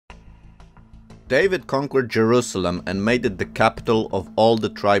David conquered Jerusalem and made it the capital of all the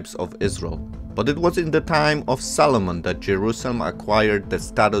tribes of Israel. But it was in the time of Solomon that Jerusalem acquired the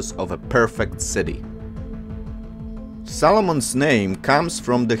status of a perfect city. Solomon's name comes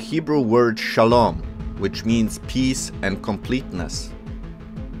from the Hebrew word shalom, which means peace and completeness.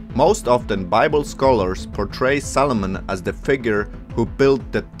 Most often, Bible scholars portray Solomon as the figure who built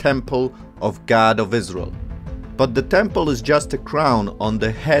the temple of God of Israel. But the temple is just a crown on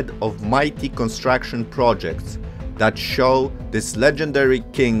the head of mighty construction projects that show this legendary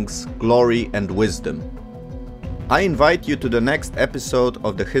king's glory and wisdom. I invite you to the next episode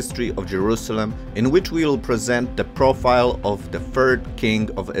of the History of Jerusalem, in which we will present the profile of the third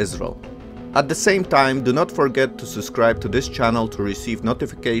king of Israel. At the same time, do not forget to subscribe to this channel to receive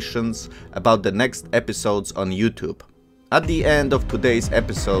notifications about the next episodes on YouTube. At the end of today's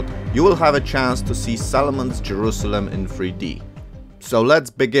episode, you will have a chance to see Solomon's Jerusalem in 3D. So let's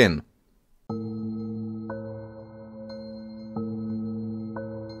begin.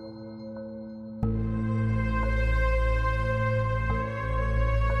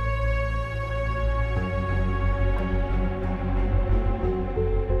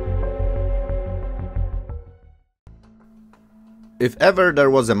 If ever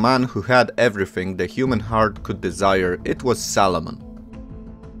there was a man who had everything the human heart could desire, it was Solomon.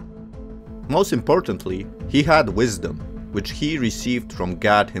 Most importantly, he had wisdom, which he received from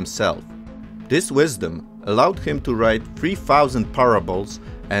God himself. This wisdom allowed him to write 3,000 parables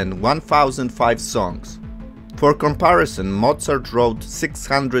and 1,005 songs. For comparison, Mozart wrote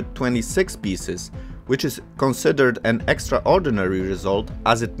 626 pieces, which is considered an extraordinary result,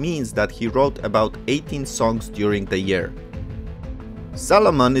 as it means that he wrote about 18 songs during the year.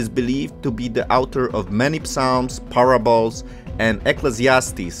 Solomon is believed to be the author of many psalms, parables, and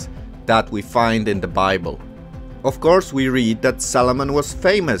Ecclesiastes that we find in the Bible. Of course, we read that Solomon was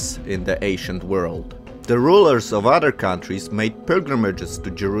famous in the ancient world. The rulers of other countries made pilgrimages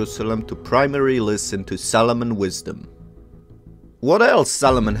to Jerusalem to primarily listen to Solomon's wisdom. What else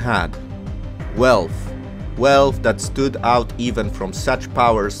Solomon had? Wealth. Wealth that stood out even from such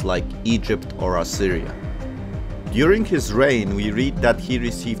powers like Egypt or Assyria. During his reign, we read that he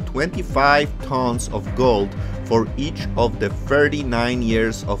received 25 tons of gold for each of the 39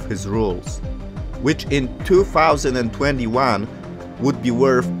 years of his rules, which in 2021 would be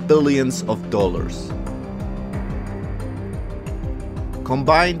worth billions of dollars.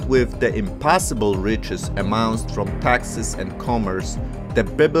 Combined with the impossible riches amassed from taxes and commerce, the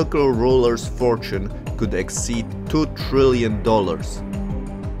biblical ruler's fortune could exceed $2 trillion.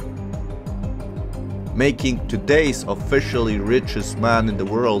 Making today's officially richest man in the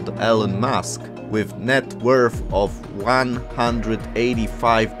world, Elon Musk, with net worth of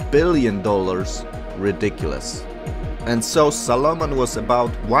 $185 billion, ridiculous. And so Solomon was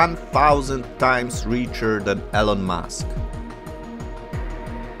about 1,000 times richer than Elon Musk.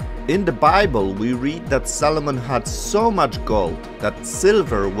 In the Bible, we read that Solomon had so much gold that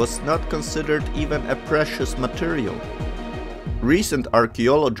silver was not considered even a precious material. Recent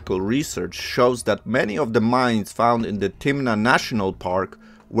archaeological research shows that many of the mines found in the Timnah National Park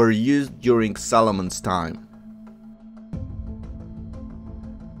were used during Solomon's time.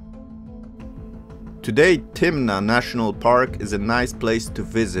 Today, Timnah National Park is a nice place to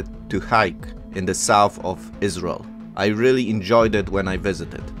visit to hike in the south of Israel. I really enjoyed it when I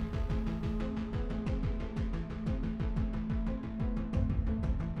visited.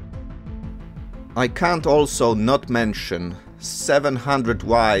 I can't also not mention 700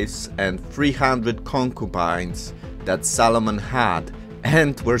 wives and 300 concubines that Solomon had,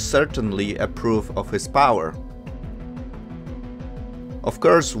 and were certainly a proof of his power. Of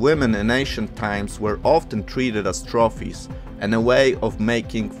course, women in ancient times were often treated as trophies and a way of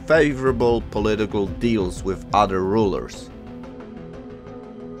making favorable political deals with other rulers.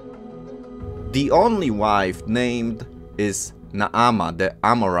 The only wife named is Naamah the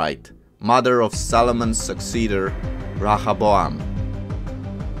Amorite, mother of Solomon's successor Rehoboam.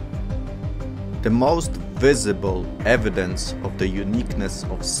 The most visible evidence of the uniqueness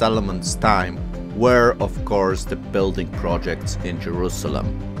of Solomon's time were, of course, the building projects in Jerusalem.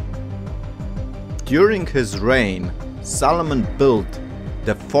 During his reign, Solomon built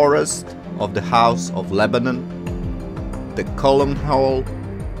the forest of the House of Lebanon, the Column Hall,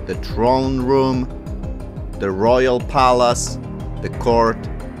 the throne room, the royal palace, the court,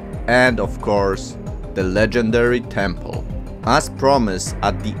 and of course, the legendary temple. As promised,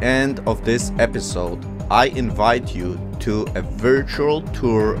 at the end of this episode, I invite you to a virtual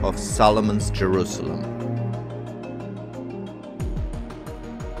tour of Solomon's Jerusalem.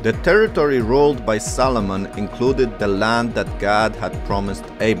 The territory ruled by Solomon included the land that God had promised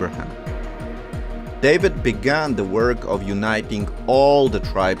Abraham. David began the work of uniting all the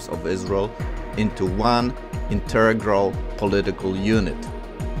tribes of Israel into one integral political unit.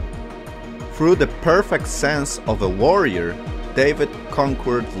 Through the perfect sense of a warrior, David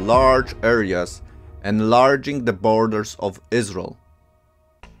conquered large areas, enlarging the borders of Israel.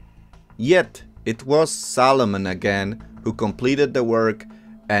 Yet, it was Solomon again who completed the work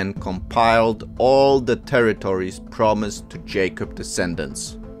and compiled all the territories promised to Jacob's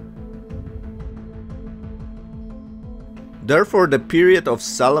descendants. Therefore, the period of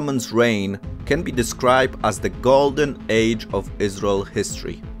Solomon's reign can be described as the golden age of Israel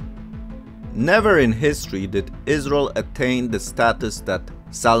history. Never in history did Israel attain the status that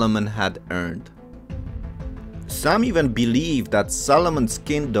Solomon had earned. Some even believe that Solomon's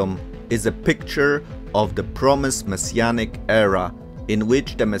kingdom is a picture of the promised Messianic era in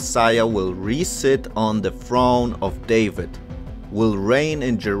which the Messiah will re-sit on the throne of David, will reign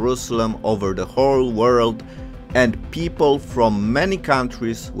in Jerusalem over the whole world, and people from many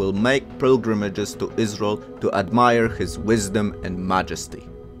countries will make pilgrimages to Israel to admire his wisdom and majesty.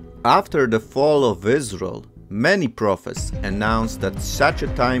 After the fall of Israel, many prophets announced that such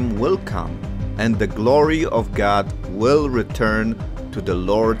a time will come, and the glory of God will return to the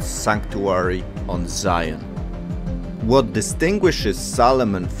Lord's sanctuary on Zion. What distinguishes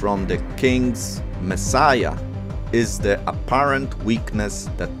Solomon from the king's Messiah is the apparent weakness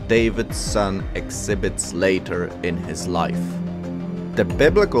that David's son exhibits later in his life. The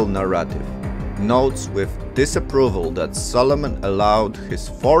biblical narrative notes with disapproval that Solomon allowed his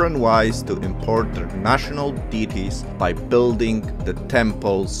foreign wives to import their national deities by building the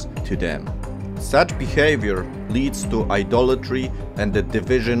temples to them. Such behavior leads to idolatry and the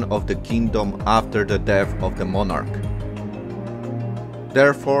division of the kingdom after the death of the monarch.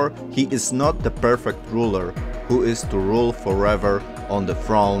 Therefore, he is not the perfect ruler who is to rule forever on the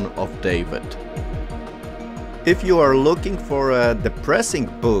throne of David. If you are looking for a depressing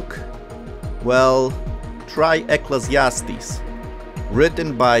book, well, try Ecclesiastes,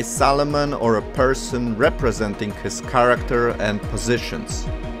 written by Solomon or a person representing his character and positions.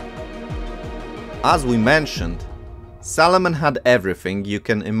 As we mentioned, Solomon had everything you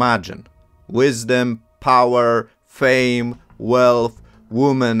can imagine: wisdom, power, fame, wealth,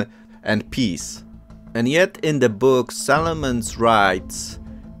 woman, and peace. And yet in the book, Solomon writes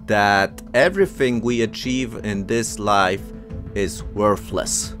that everything we achieve in this life is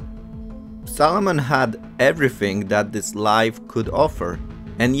worthless. Solomon had everything that this life could offer,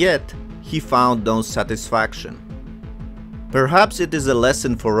 and yet he found no satisfaction. Perhaps it is a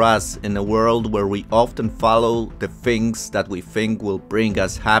lesson for us in a world where we often follow the things that we think will bring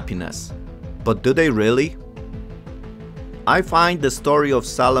us happiness. But do they really? I find the story of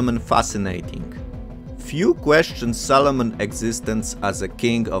Solomon fascinating. Few question Solomon's existence as a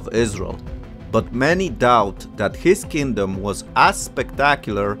king of Israel, but many doubt that his kingdom was as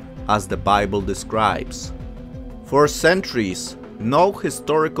spectacular as the Bible describes. For centuries, no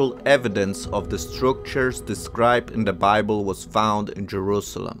historical evidence of the structures described in the Bible was found in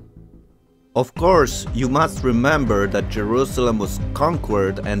Jerusalem. Of course, you must remember that Jerusalem was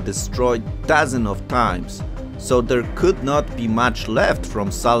conquered and destroyed dozens of times, so there could not be much left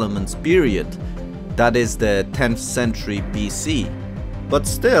from Solomon's period, that is the 10th century BC. But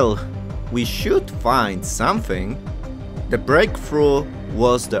still, we should find something. The breakthrough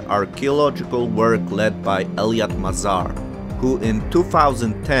was the archaeological work led by Elliot Mazar, who in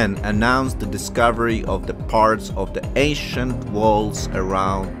 2010 announced the discovery of the parts of the ancient walls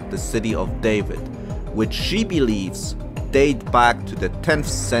around the city of David, which she believes date back to the 10th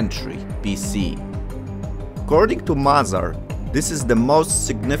century BC. According to Mazar, this is the most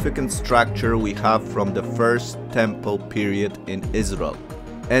significant structure we have from the first temple period in Israel.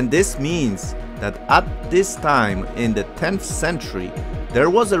 And this means that at this time in the 10th century, there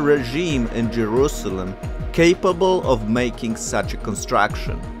was a regime in Jerusalem capable of making such a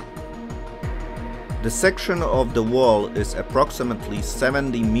construction. The section of the wall is approximately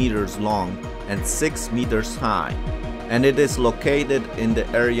 70 meters long and 6 meters high, and it is located in the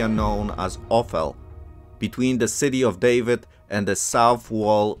area known as Ophel, between the city of David and the south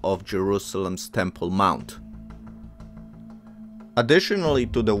wall of Jerusalem's Temple Mount. Additionally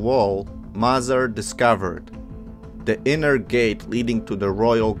to the wall, Mazar discovered the inner gate leading to the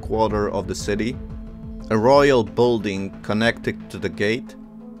royal quarter of the city, a royal building connected to the gate,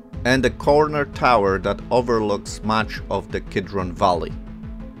 and a corner tower that overlooks much of the Kidron Valley.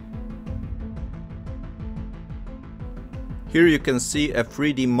 Here you can see a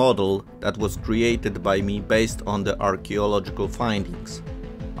 3D model that was created by me based on the archaeological findings.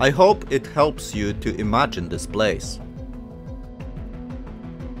 I hope it helps you to imagine this place.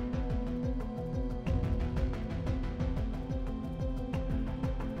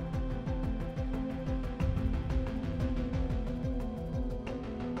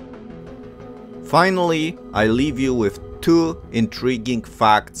 Finally, I leave you with two intriguing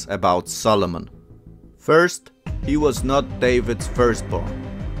facts about Solomon. First, he was not David's firstborn.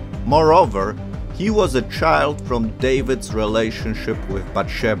 Moreover, he was a child from David's relationship with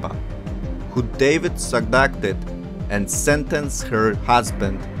Bathsheba, who David seduced and sentenced her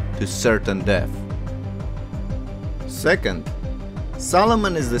husband to certain death. Second,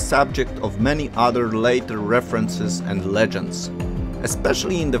 Solomon is the subject of many other later references and legends,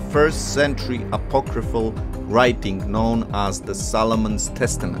 especially in the 1st century apocryphal writing known as the Solomon's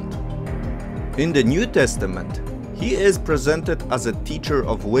Testament. In the New Testament, he is presented as a teacher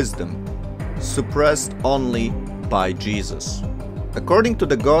of wisdom, suppressed only by Jesus. According to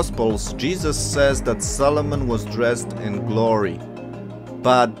the Gospels, Jesus says that Solomon was dressed in glory,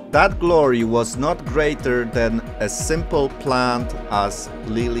 but that glory was not greater than a simple plant as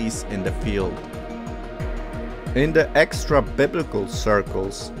lilies in the field. In the extra-biblical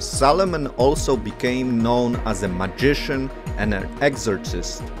circles, Solomon also became known as a magician and an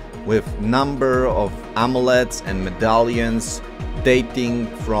exorcist, with number of amulets and medallions dating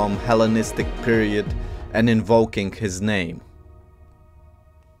from Hellenistic period and invoking his name.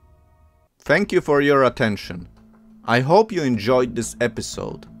 Thank you for your attention. I hope you enjoyed this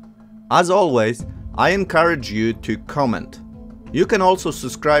episode. As always, I encourage you to comment. You can also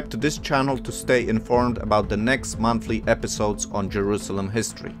subscribe to this channel to stay informed about the next monthly episodes on Jerusalem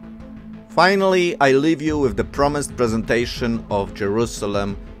history. Finally, I leave you with the promised presentation of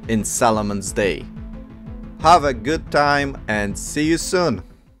Jerusalem in Solomon's day. Have a good time and see you soon!